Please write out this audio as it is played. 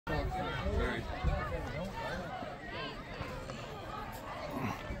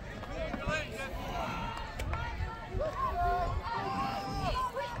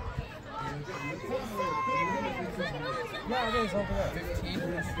Yeah, it is over there. 15.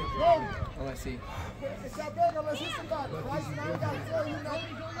 Oh, I see. It's that big unless he's somebody. Bryson, I ain't got to tell you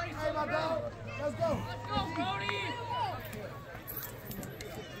nothing. Hey, my dog. Let's go. Let's go, Brody.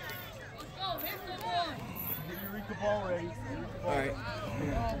 Let's go. Hit the one. Give you Rika ball ready. All right.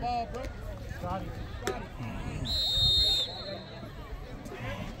 Ball, bro. Got it. Got it.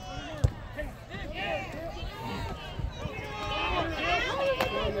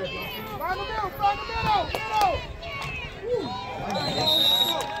 Find the middle. Find the middle.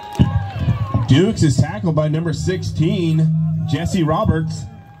 Dukes is tackled by number 16, Jesse Roberts.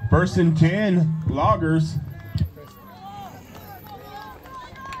 1st and 10, Loggers.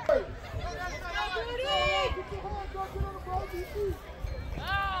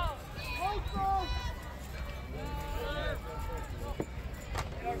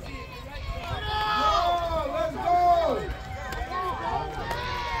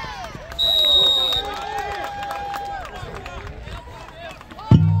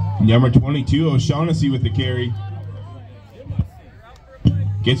 Number 22, O'Shaughnessy with the carry.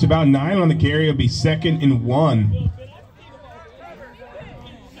 Gets about 9 on the carry. It'll be 2nd and 1.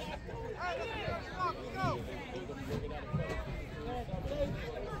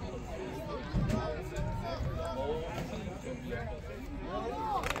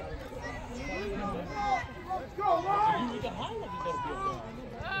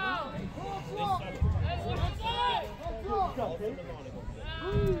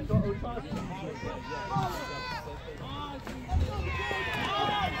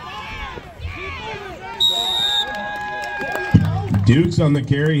 Dukes on the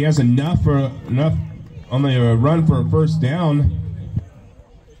carry. He has enough on the run for a 1st down.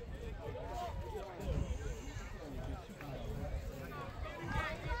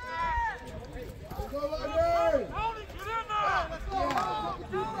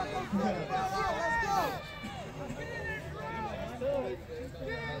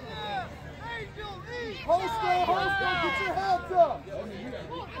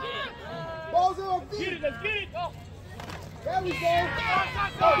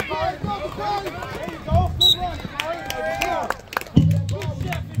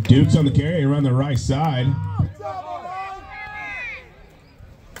 Dukes on the carry around the right side.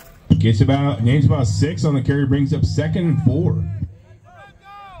 Gains about 6 on the carry, brings up 2nd and 4.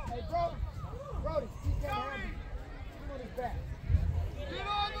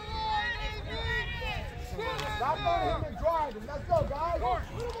 Let's go, guys.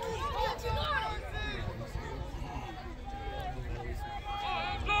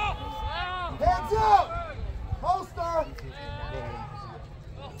 Hands up! Holster!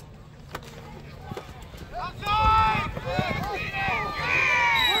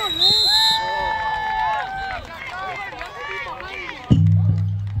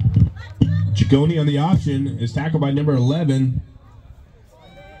 Chicone on the option is tackled by number 11,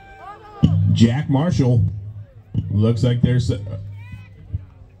 Jack Marshall. Looks like there's a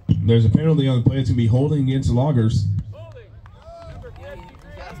penalty on the play. It's going to be holding against the Loggers.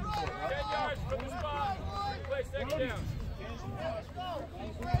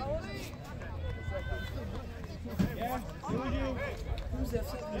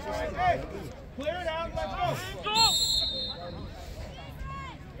 Clear it out, let's go!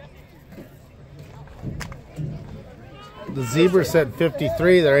 The zebra said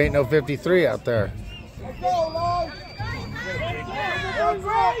 53. There ain't no 53 out there. Let's go, Long!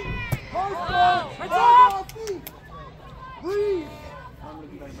 Breathe!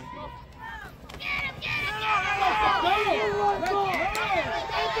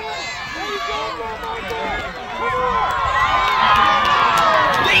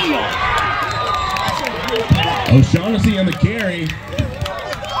 O'Shaughnessy on the carry.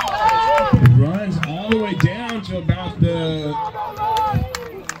 Runs all the way down to about the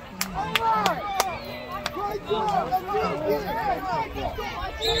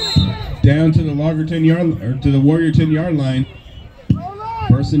Logger 10-yard or to the Warrior 10-yard line.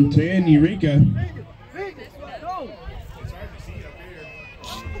 1st and 10, Eureka.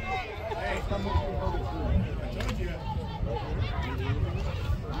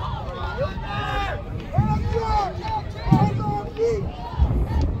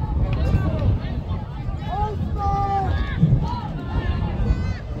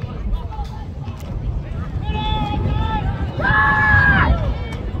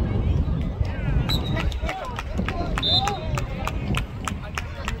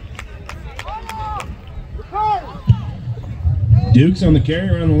 Dukes on the carry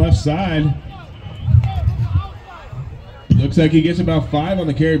around the left side. Looks like he gets about 5 on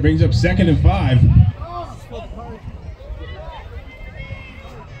the carry, brings up 2nd and 5.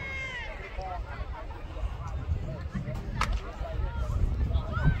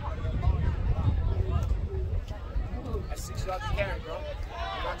 out the carry, bro.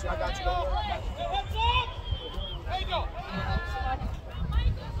 I got you. Don't worry. There you go.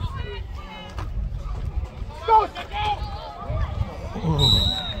 Go!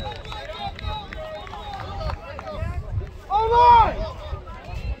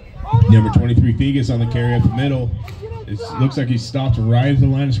 Number 23, Fegus on the carry up the middle. It looks like he stopped right at the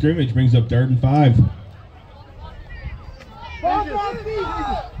line of scrimmage, brings up 3rd and 5.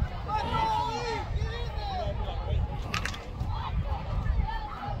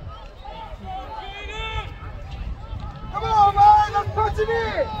 Come on, man, let's punch it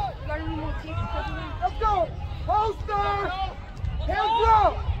in. Let's go. Poster. Hands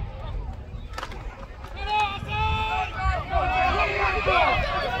up.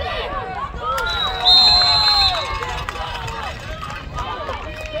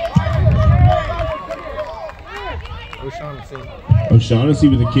 O'Shaughnessy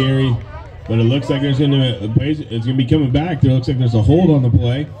with a carry, but it looks like it's going to be coming back. There looks like there's a hold on the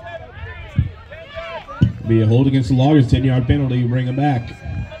play. Be a hold against the Loggers, 10-yard penalty, bring them back.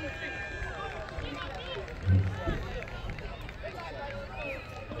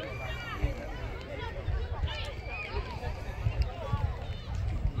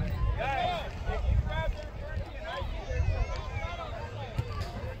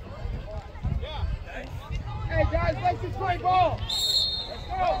 Hey guys, let's just play ball. Let's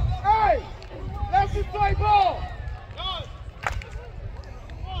go. Hey, let's just play ball.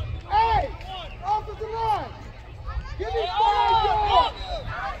 Hey, offensive line. Give me 5 yards.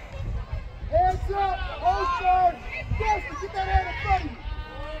 Hands up, holster. Justin, get that hand in front of you.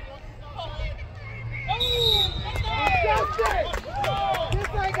 Justin, this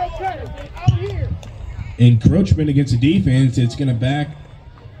ain't okay. Out here. Encroachment against the defense. It's going to back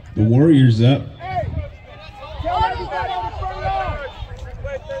the Warriors up. Tell everybody on the front line.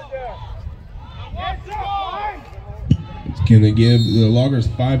 It's going to give the Loggers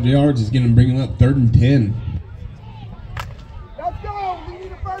 5 yards. It's going to bring them up 3rd and 10. Let's go. We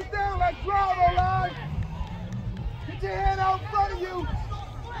need a first down. Let's drive, O-line. Get your hand out in front of you.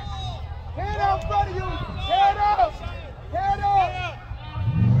 Hand out in front of you. Head up. Head up.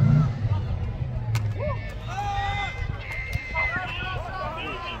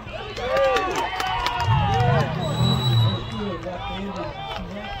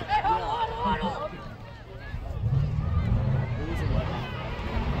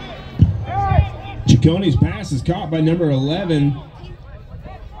 Chaconi's pass is caught by number 11,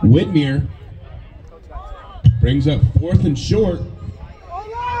 Whitmere. Brings up 4th and short. All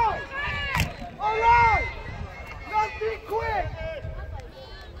right. All right. Let's be quick.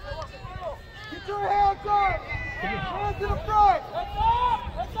 Get your hands up. Hands to the front. Let's up.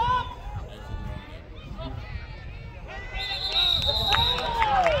 Let's up.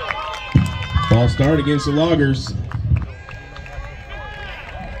 Ball start against the Loggers.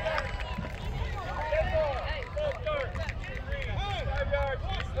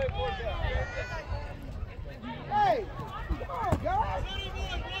 Hey, come on, guys.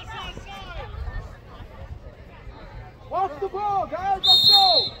 Watch the ball, guys. Let's go.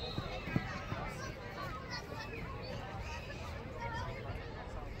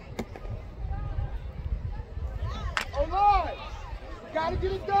 All right. Gotta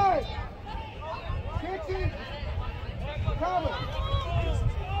get it done. Kick it. Cover.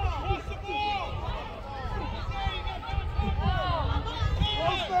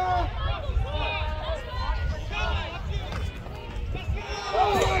 Poster.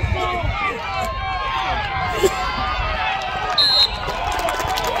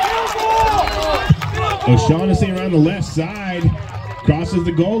 O'Shaughnessy around the left side. Crosses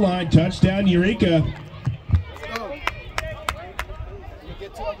the goal line. Touchdown, Eureka.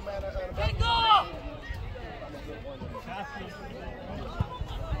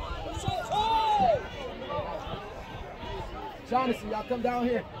 Shaughnessy, y'all come down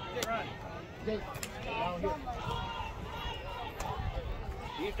here. Jake, down here.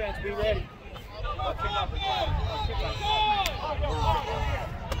 Defense, be ready.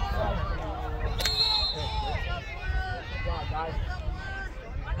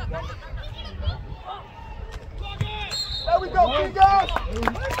 There we go, big guys.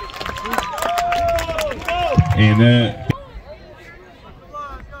 And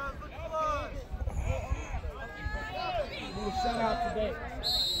Shut out today.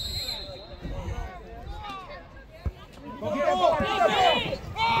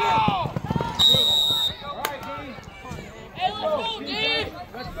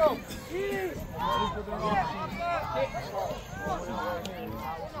 Let's go.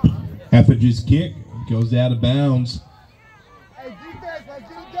 Effige's kick goes out of bounds. Hey, defense, let's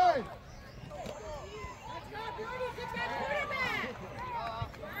get it done.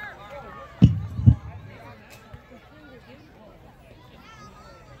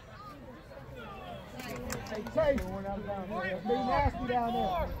 Hey, Chase, be nasty down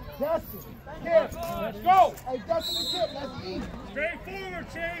there. Justin, Kip. Let's go. Hey, Justin and Kip, let's eat. Straight forward,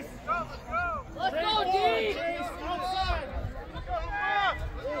 Chase. Let's go, D. Chase, outside.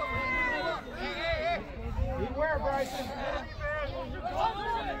 Beware, Bryson.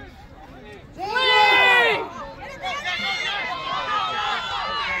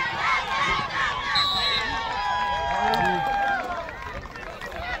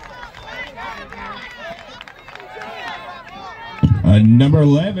 Number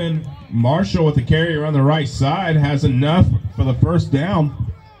 11, Marshall with the carrier on the right side has enough for the first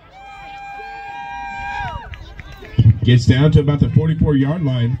down. Gets down to about the 44-yard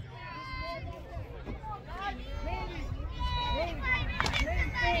line.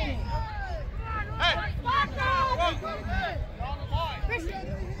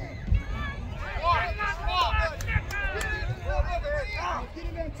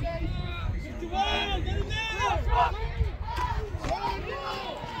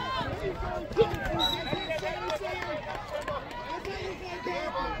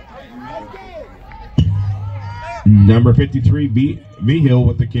 Number 53, V-Hill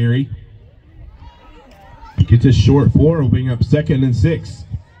with the carry. Gets a short 4, will bring up 2nd and 6.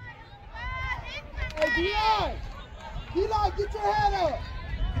 Hey, D.I. D-Line, get your head up.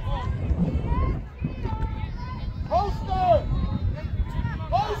 Holster.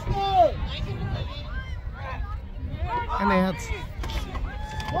 Holster. And that's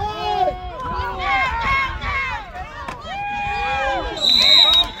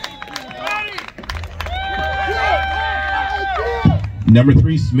Number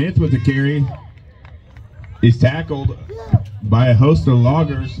 3, Smith with the carry is tackled by a host of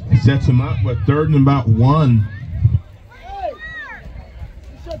loggers. It sets him up with 3rd and about 1. Hey,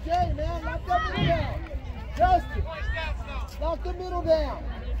 it's your game, man. Lock that middle down. Justin, lock the middle down.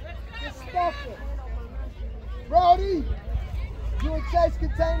 Just stuff it. Brody, you and Chase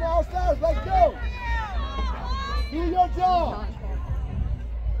contain the outside. Let's go. Do your job.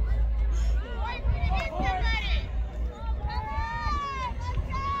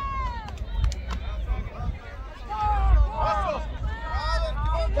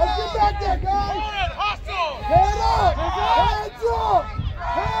 Let's get back there, guys. Head up. Hands up.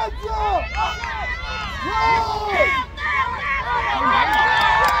 Hands up.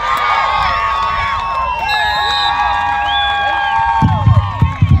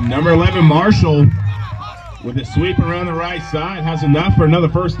 Number 11, Marshall with a sweep around the right side has enough for another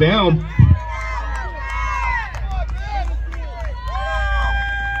first down.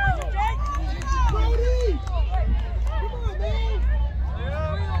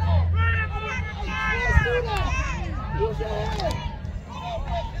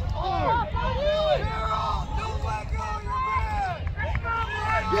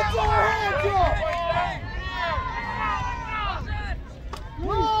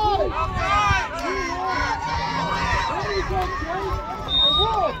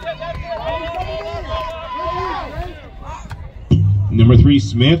 Number 3,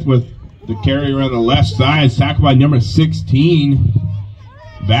 Smith with the carry around the left side, tackled by number 16,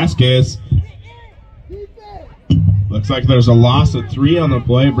 Vasquez. Looks like there's a loss of 3 on the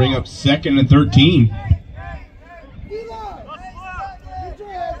play, bring up 2nd and 13.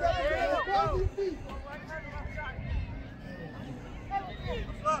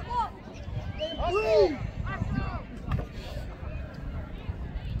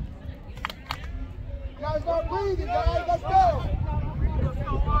 Guys, not breathing, guys. Let's go.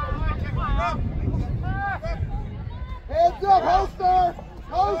 Hands up, holster.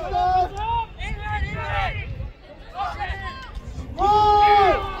 Holster.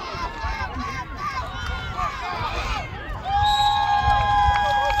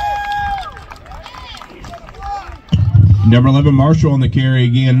 Number 11, Marshall on the carry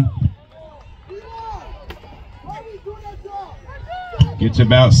again. Gets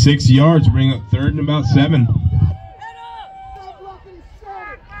about 6 yards, bring up 3rd and about 7.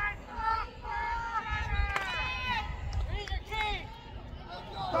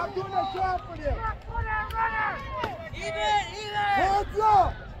 Stop doing that job for them. Hands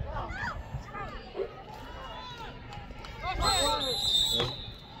up.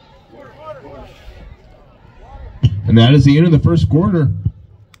 And that is the end of the first quarter.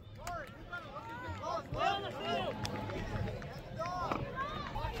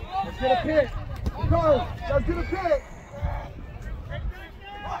 Let's get a pick. Go. Let's get a pick.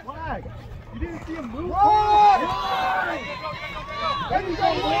 Flag. You didn't see him move. There you go.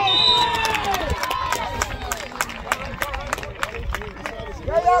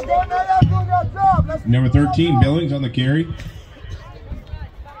 on, go now, doing your job. Let's Number 13, Billings on the carry.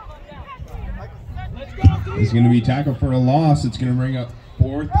 It's going to be tackled for a loss. It's going to bring up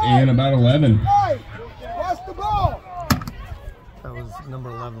 4th and about 11. Hey, watch the ball. That was number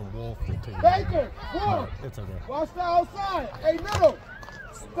 11, Wolf. That took it. Baker, one. It's okay. Watch the outside. Hey, middle.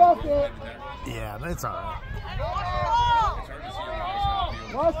 Stuff it. Yeah, that's all right.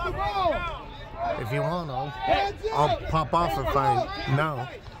 Watch the ball. If you want, Hands I'll up. pop off if I know.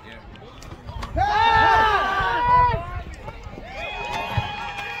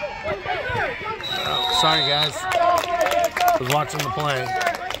 Sorry, guys. I was watching the play.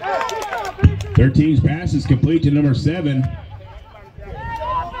 13's pass is complete to number 7.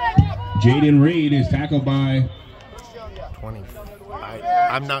 Jaden Reed is tackled by 20.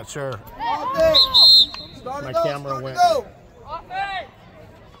 I'm not sure. My camera went.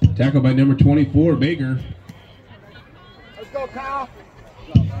 Tackled by number 24, Baker. Let's go, Kyle.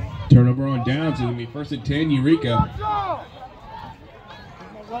 Turnover on downs. It'll be 1st and 10, Eureka.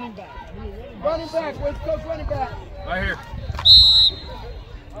 Running back. Running back. Where's coach running back? Right here.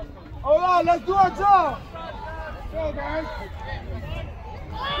 Hold on, let's do our job. Go, guys.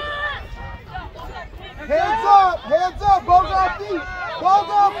 Hands up, both our feet. Both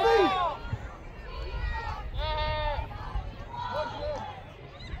our feet.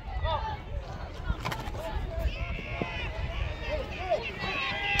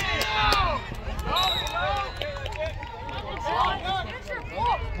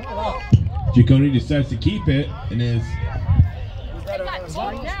 Ciccone decides to keep it and is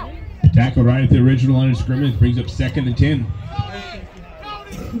tackled right at the original line of scrimmage. Brings up 2nd and 10.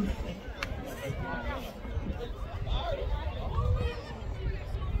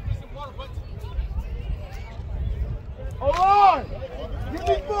 Hold on. Give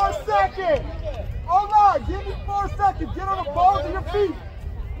me 4 seconds. Hold on. Give me 4 seconds. Get on the balls of your feet.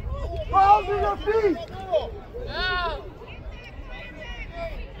 Balls of your feet.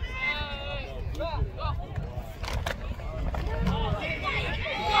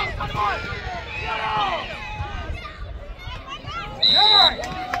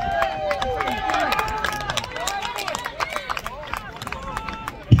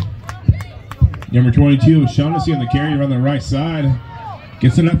 Number 22, Shaughnessy on the carry on the right side.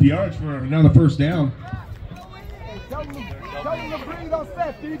 Gets enough yards for another 1st down. Tell him to breathe on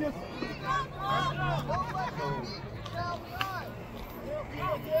set, Deegus.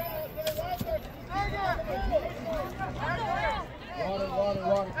 Water.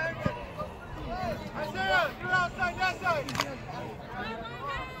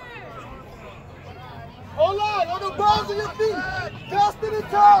 Hold on the balls of your feet. Justin and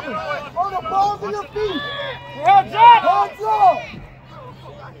Thomas, on the balls of your feet. Hands up!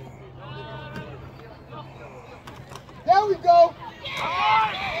 There we go.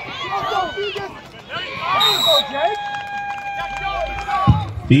 Let's go, Deegus. There you go, Jake.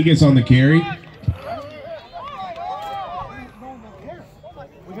 Deegus on the carry.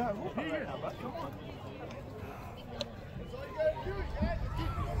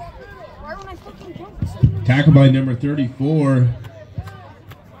 Tackled by number 34,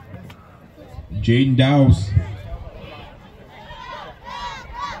 Jaden Dowse.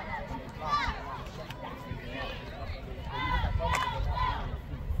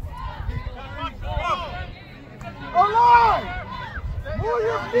 Alive! Move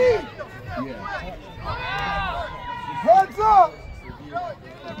your feet! Heads up!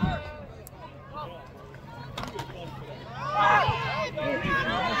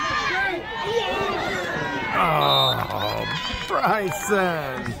 Oh,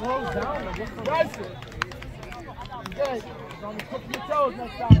 Bryson.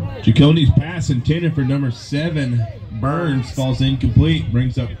 Jaconi's pass intended for number 7, Burns, falls incomplete.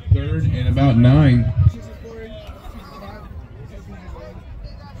 Brings up 3rd and about 9.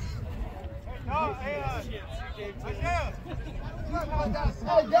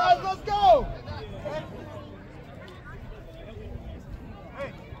 Hey guys, let's go!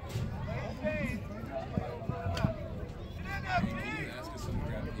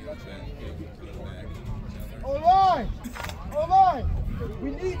 Hold on. We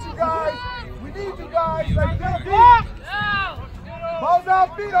need you guys. Let's get feet. Balls our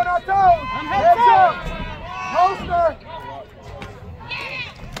feet on our toes. Heads up. Poster.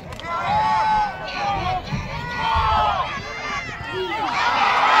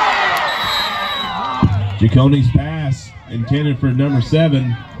 Jaconi's pass intended for number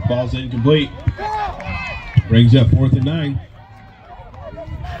 7 falls incomplete. Brings up 4th and 9.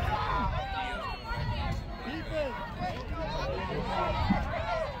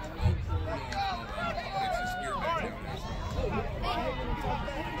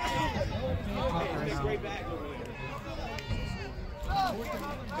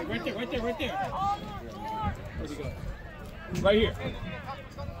 Right here.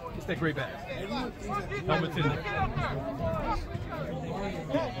 Just that great back. Helmet's in there.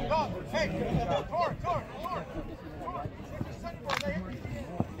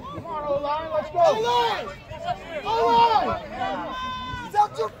 Come on, O-line, let's go. O-line! O-line!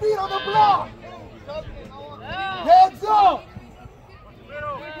 Set your feet on the block. Heads up.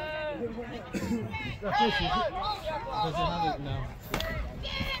 I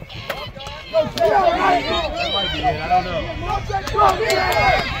don't know.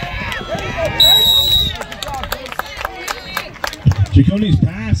 Cicconi's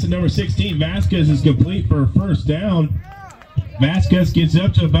pass to number 16, Vasquez, is complete for a first down. Vasquez gets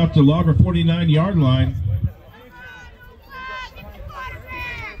up to about the Logger 49-yard line.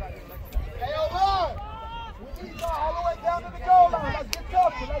 Hey, O-line! We need to go all the way down to the goal line. Let's get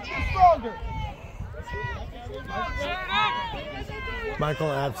tougher. Let's get stronger.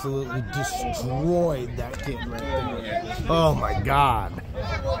 Michael absolutely destroyed that kid right there. Oh my God.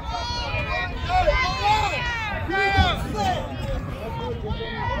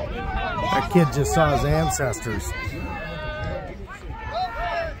 That kid just saw his ancestors.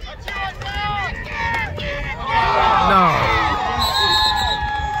 No.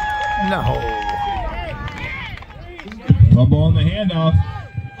 Fumble on the handoff.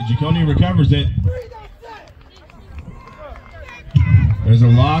 Ciccone recovers it. There's a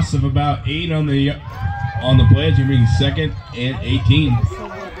loss of about 8 on the play. It's going to be 2nd and 18.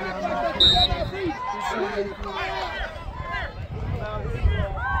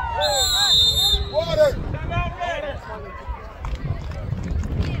 Water.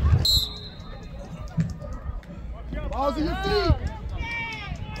 Balls in your feet.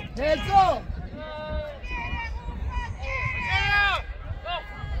 Heads up.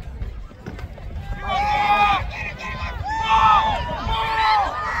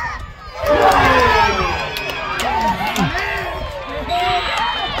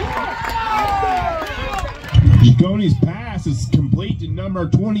 Ciccone's pass is complete to number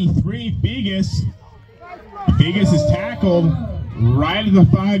 23, Vegas. Vegas is tackled right at the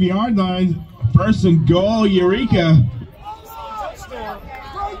 5-yard line. First and goal, Eureka.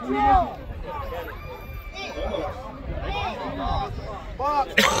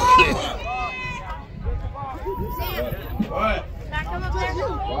 What? Back up there.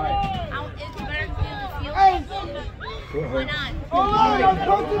 It's better to do the field. Why not? Let's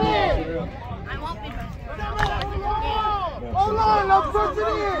punch it in. I won't be. Hold on, let's punch it in.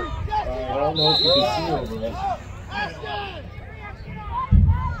 I don't know if you can see over there.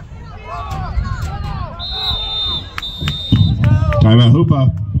 Timeout, Hoopa.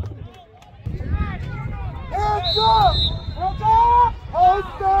 Hands up! Hands up!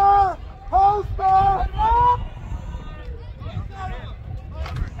 Holster! Holster! Up!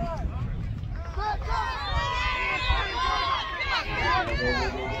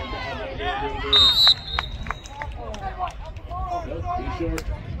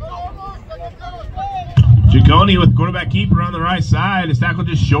 Ciccone with quarterback keeper on the right side. His tackle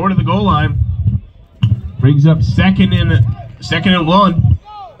just short of the goal line. Brings up second and 1.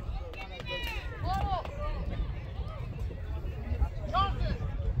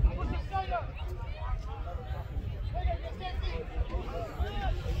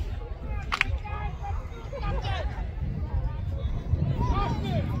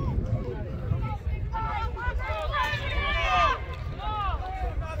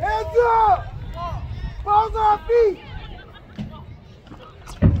 Hands up! Balls on our feet!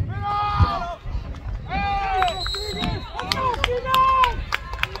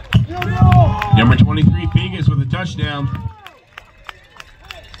 Number 23, Vegas with a touchdown.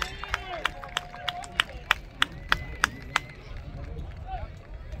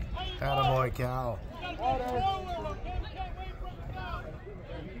 Attaboy, Cal.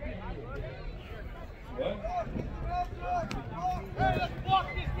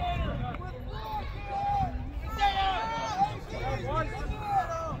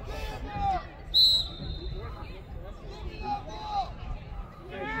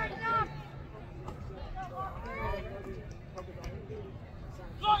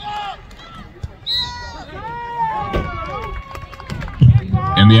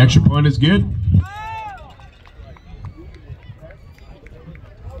 And the extra point is good.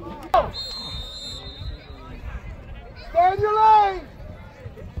 Stay in your lane!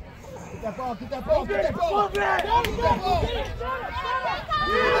 Get that ball, get that ball, get that ball! Get that ball!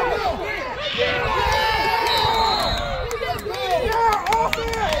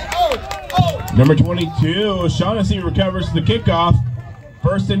 Number 22, Shaughnessy recovers the kickoff.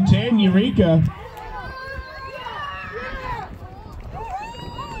 1st and 10, Eureka.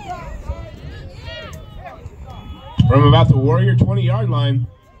 From about the Warrior 20-yard line.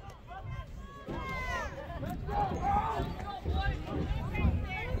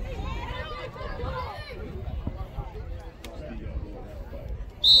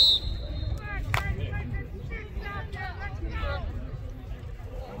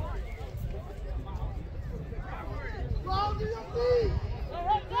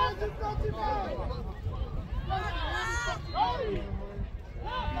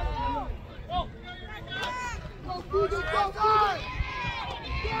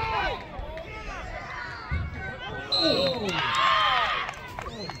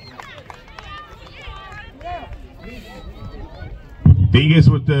 Vegas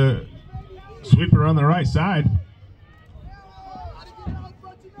with the sweeper on the right side.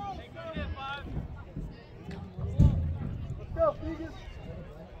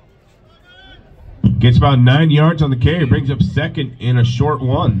 Gets about 9 yards on the carry, brings up second in a short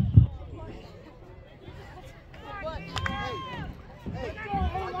one.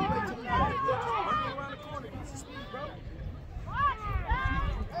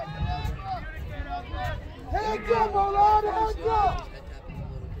 Hands up, Olad, hands up!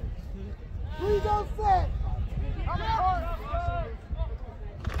 Please don't set.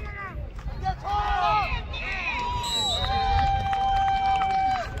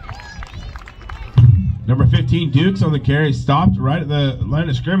 Number 15, Dukes on the carry, stopped right at the line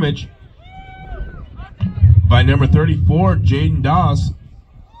of scrimmage by number 34, Jaden Dawes.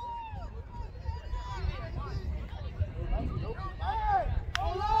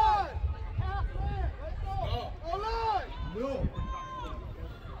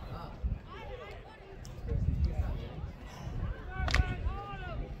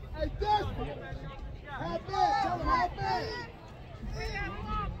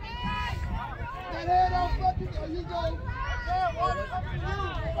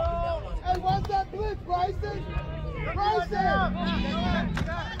 Hey, what's that blitz, Bryson? Bryson!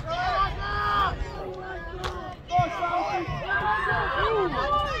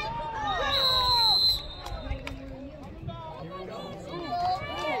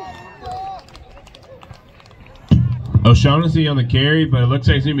 O'Shaughnessy on the carry, but it looks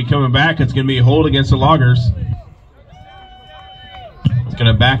like he's going to be coming back. It's going to be a hold against the Loggers. It's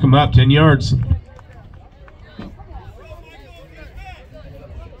going to back him up 10 yards.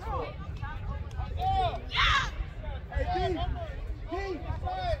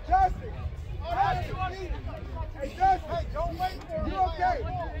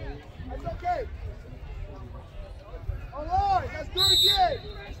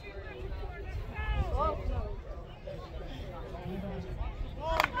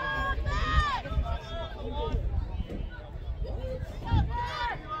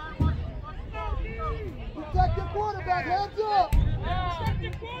 Protect your quarterback, hands up!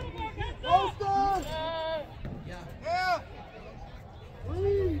 Post on! Yeah!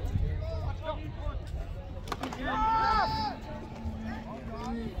 Breathe!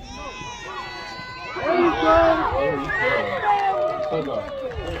 There you go!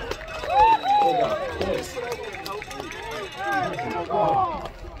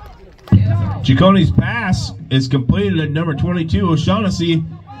 Cicconi's pass is completed at number 22, O'Shaughnessy,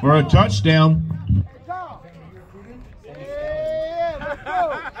 for a touchdown.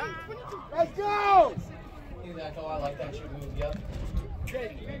 Let's go! Exactly, I like that shoot move, yep. 22-0.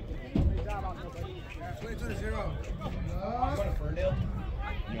 Going to Ferndale?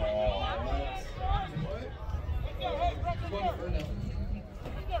 No. Going to Ferndale.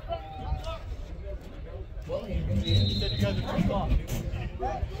 Well, he said you guys are first off, dude.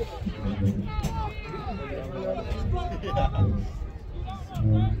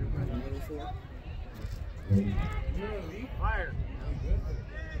 Fire.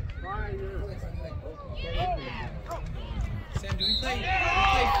 Sam, do we play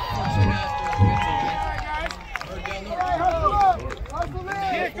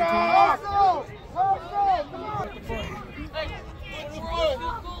Kick off!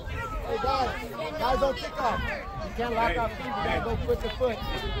 Hey guys on kickoff. You can't lock our feet, you gotta go foot to foot.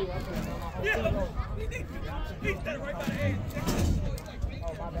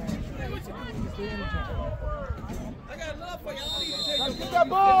 Oh, my bad. I got love for y'all. Let's get that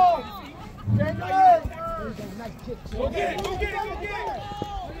ball! Change your legs! Go get it, go get it, go get it!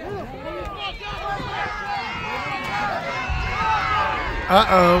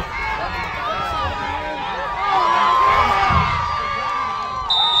 Uh-oh.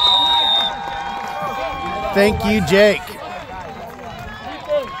 Thank you, Jake.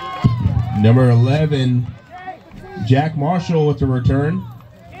 Number 11, Jack Marshall with the return.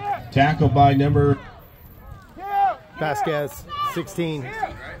 Tackled by number... Vasquez, 16.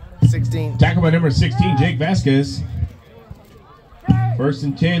 16. Tackled by number 16, Jake Vasquez. First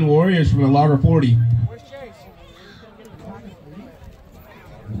and 10, Warriors from the Lauder 40. Where's Chase?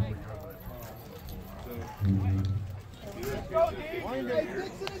 Hey,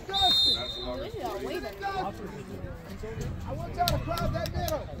 Dixon and Dustin. I want y'all to crowd that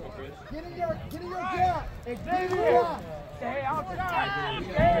middle. Get in your gap. Xavier! Stay outside!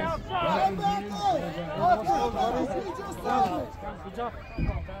 Stay outside! Come back in. Oscar, speed your assignment. Good job.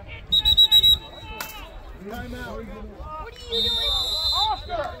 Time out. What are you doing?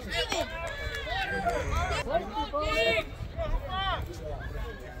 Oscar! Steven!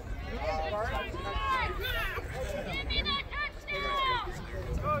 Give me that touchdown!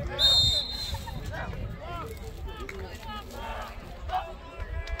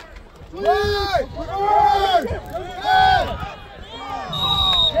 Hey!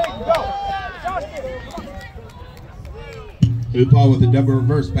 Hoopa with a double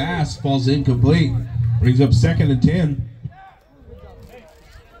reverse pass, falls incomplete. Brings up 2nd and 10.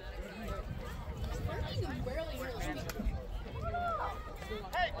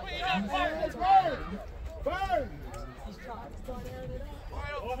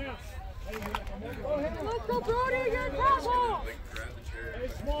 Let's go, Brody! You're in trouble! Hey,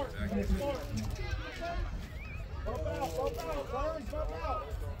 smart. Bump out. Burns,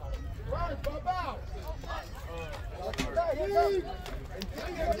 bump out.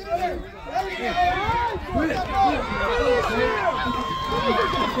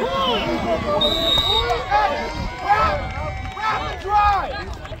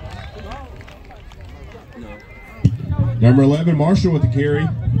 Number 11, Marshall with the carry.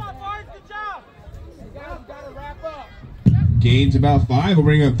 Gains about 5. We'll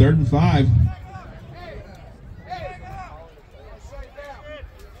bring up 3rd and 5.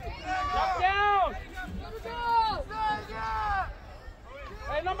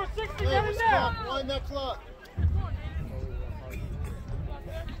 Hey, number 60, get him down! Wind that clock.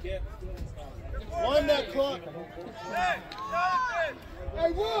 Wind that clock.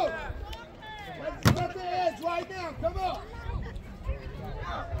 Hey, Wolf! Let's get the edge right now. Come on.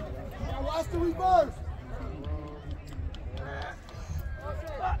 Now watch the reverse.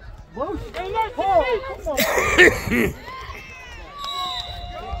 Hey, number 60!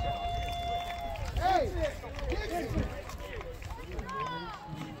 Hey, Dixon.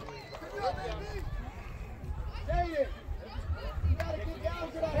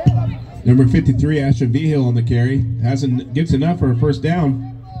 Number 53, Ashton Vigil on the carry. Gets enough for a first down.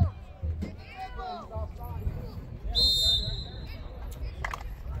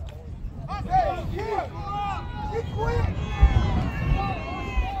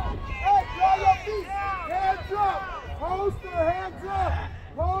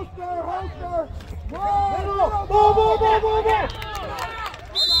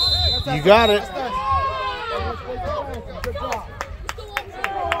 You got it.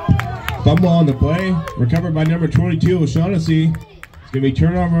 Fumble on the play. Recovered by number 22, O'Shaughnessy. It's going to be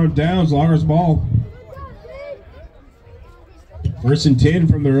turnover on downs, Loggers ball. First and 10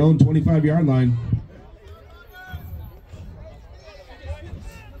 from their own 25-yard line.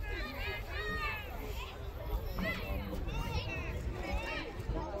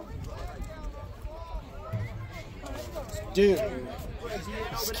 Dude.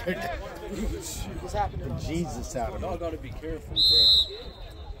 Scared the Jesus out of me. Y'all gotta be careful, bro.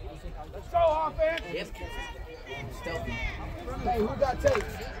 Let's go, offense! Hey, who got tape?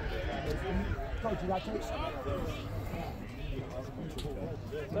 Coach, you got tape?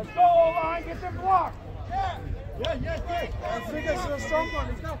 Let's go, O-line, get them blocked! Yeah. I think that's a strong one.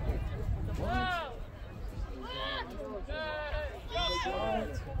 Let's go.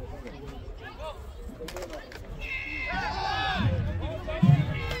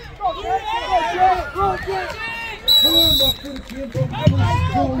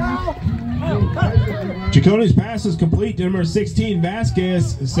 Chaconi's pass is complete to number 16,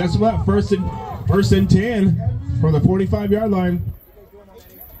 Vasquez. Sets him up first and 10 from the 45-yard line.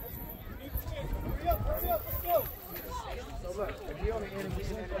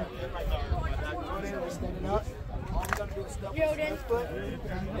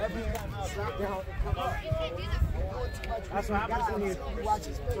 That's what happens when you watch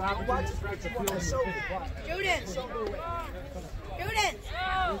it. Students!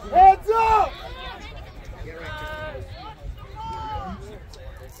 Heads up!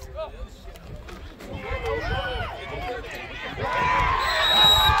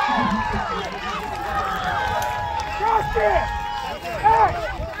 Justin! Hey!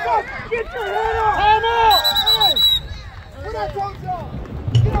 Get your head up! Time out! Hey! What I told y'all?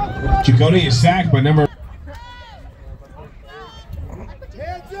 Get off the ball. Chaconi is sacked by number.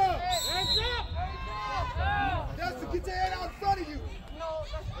 Hands up! Hands up! Justin, get your head out in front of you.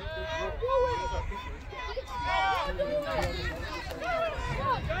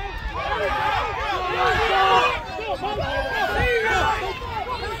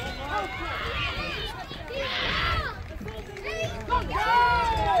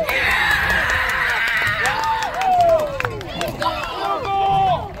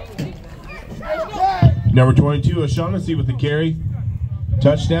 Number 22, O'Shaughnessy with the carry.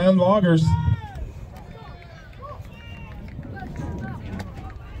 Touchdown, Loggers.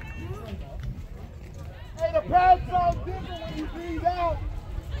 Hey, the pads sound different when you breathe out.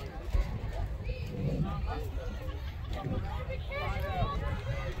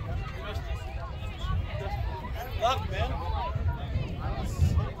 Luck, man.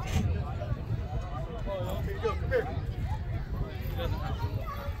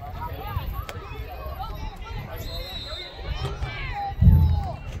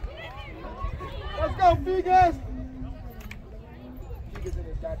 Let's go, Vegas! Vegas in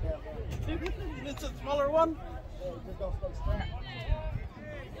this goddamn one. It's a smaller one. Hey, just don't stay strapped.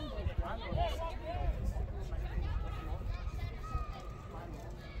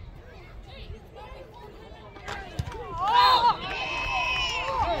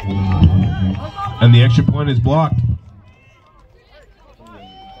 And the extra point is blocked.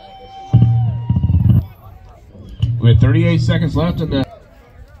 We have 38 seconds left in the.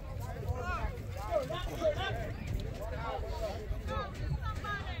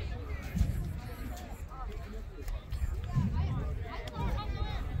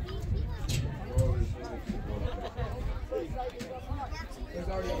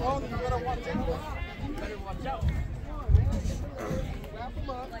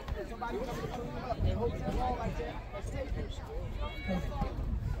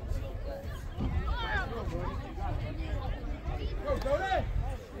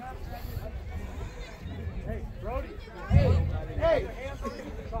 Hey, Brody. Hey, hey,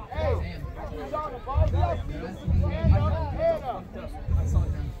 hey. John, the ball's up. Hand up, head up.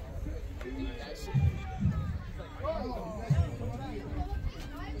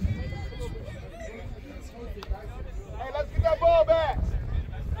 Hey, let's get that ball back.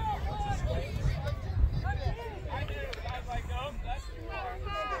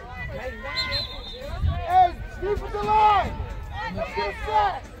 Hey, keep it the line. Let's get a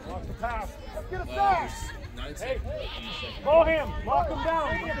sack. Watch the pass. Let's get a sack. Hey, pull him. Lock him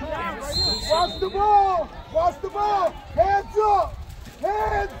down. Lock him down. Watch the ball. Watch the ball. Hands up.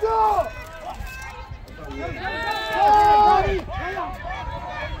 Hands up. Hey!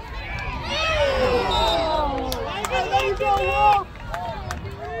 There you go, Wolf.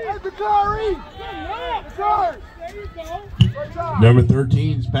 That's the Curry. There you go. Good job. Number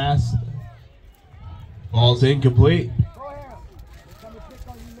 13's pass. Ball's incomplete. Go ahead. They're coming quick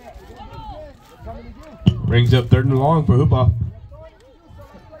on you next. They're coming again. Brings up 3rd and long for Hoopa.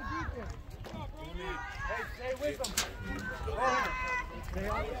 Hey, stay with him. Stay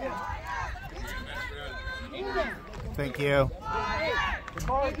on him. Thank you. The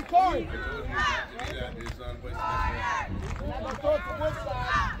ball is the Curry.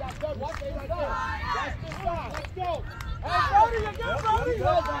 Watch this side. Let's go. Hey, Brody, you get Brody.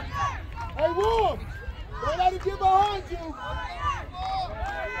 Hey, Wolf. Don't let him get behind you.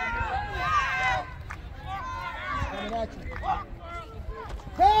 Coming at you.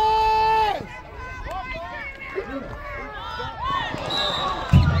 Pass!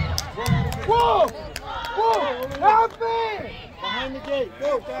 Whoa! Whoa! Help me! Behind the gate.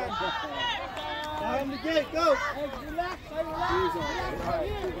 Go, guys. Behind the gate. Go. Hey, relax. Hey, relax.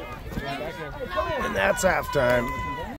 And that's halftime.